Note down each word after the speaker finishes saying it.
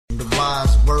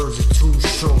wise words are too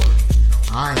short.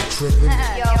 I ain't tripping.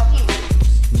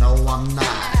 No, I'm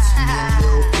not. Me and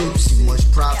Lil Coop see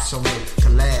much props on the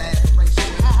collab.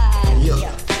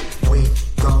 Yeah, we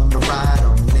gonna ride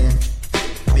on them.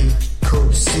 Me,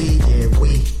 Coop, C, yeah,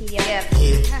 we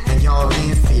here, and y'all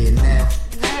in fear now.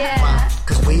 Why?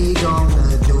 Cause we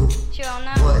gonna do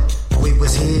what we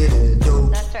was here to do.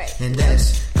 And that's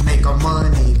make our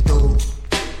money through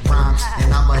rhymes.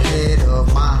 And I'm ahead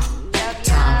of my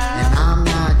time. And I'm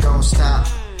not gonna stop.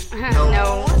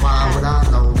 No, why would I?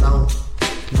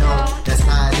 No, that's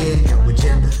not in your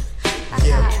agenda.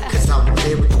 Yeah, cause I will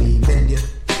lyrically bend ya.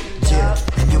 Yeah,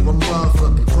 and you a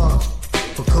motherfucking pro.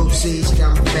 For Coop C, she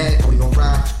got my back. We gon'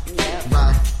 ride.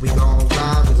 We gon'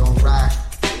 ride.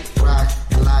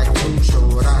 And like Too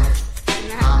Short, I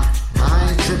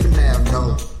ain't tripping now.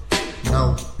 No.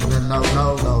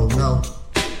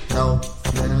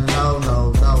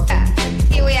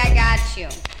 Huey, I got you.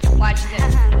 Watch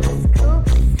this.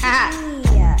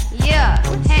 Yeah.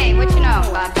 Hey, what you know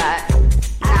about that?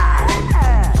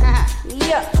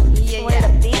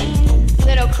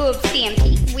 Little Coop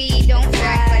CMP. We don't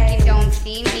act like you don't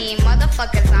see me.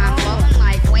 Motherfuckers, I'm blowing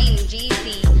like Wayne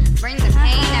Jeezy. Bring the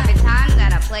pain every time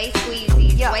that I play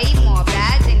Squeezy. Way more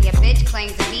bad than your bitch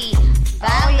claims to be.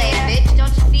 Ballet, bitch,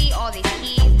 don't you see all these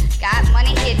keys? Got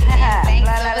money hidden in banks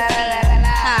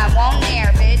overseas. Won't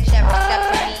dare, bitch, ever step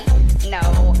to me.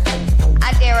 No,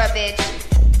 I dare a bitch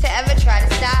to ever try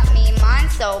to stop me.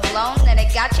 Mine's so blown that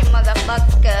it got your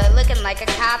motherfucker looking like a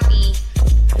copy.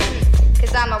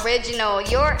 Cause I'm original,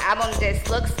 your album disc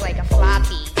looks like a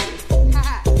floppy.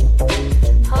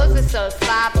 Hoes are so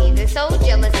sloppy, they're so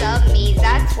jealous of me.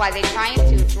 That's why they're trying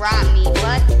to drop me.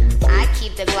 But I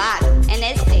keep the Glock, and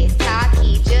it stays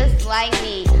cocky, just like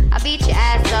me. I beat your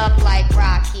ass up like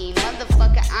Rocky.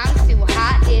 Motherfucker, I'm too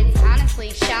hot, it's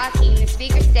honestly shocking. The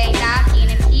speakers stay knocking,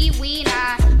 and Pee-wee and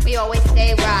I, we always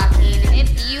stay rocking. And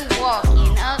if you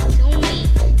walking up to me,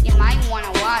 you might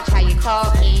wanna watch how you're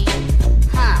talking.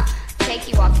 Take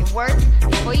you off your work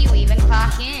before you even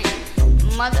clock in.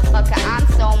 Motherfucker, I'm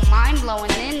so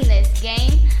mind-blowing in this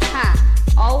game.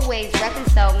 Always reppin'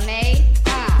 self-made.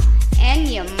 And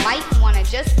you might wanna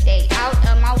just stay out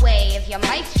of my way. If your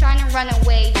mic's trying to run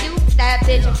away, do that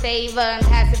bitch a favor and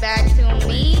pass it back to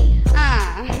me.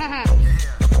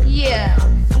 Yeah,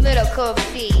 Little Coop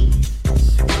C.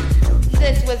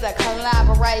 This was a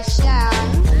collaboration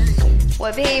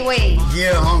with Pee-wee.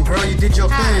 Yeah, homegirl, you did your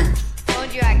thing.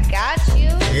 Told you I got you.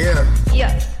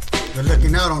 Yeah. We're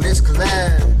looking out on this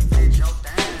collab.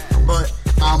 But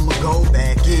I'ma go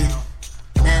back in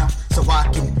now so I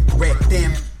can wreck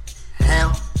them.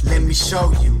 Hell, let me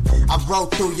show you. I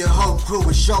rode through your whole crew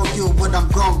and show you what I'm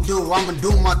gonna do. I'ma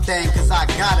do my thing cause I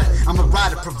got it. I'm a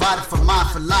rider, provider for mine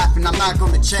for life, and I'm not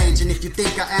gonna change. And if you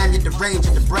think I am, you're deranged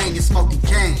in the brain, you're smoking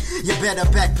cane. You better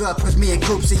back up cause me and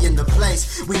Coop see in the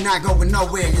place. We not going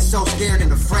nowhere, you're so scared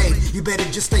and afraid. You better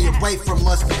just stay away from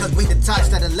us because we the types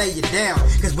that'll lay you down.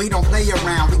 Cause we don't play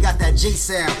around, we got that G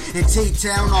sound. In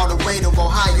T-Town all the way to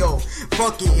Ohio.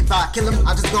 Fuck it, if I kill him,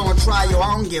 I just go on trial.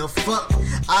 I don't give a fuck,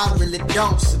 I really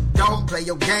don't. So don't play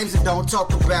your games and don't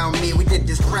talk about me. We did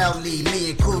this proudly,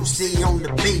 me and Coop C on the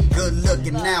beat. Good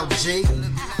looking now, G.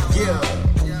 Yeah,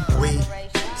 we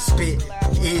spit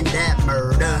in that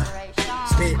murder.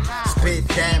 Spit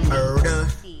that murder.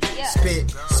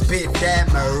 Spit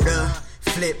that murder.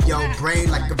 Flip your brain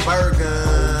like a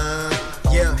burger.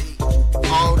 Yeah,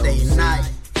 all day night.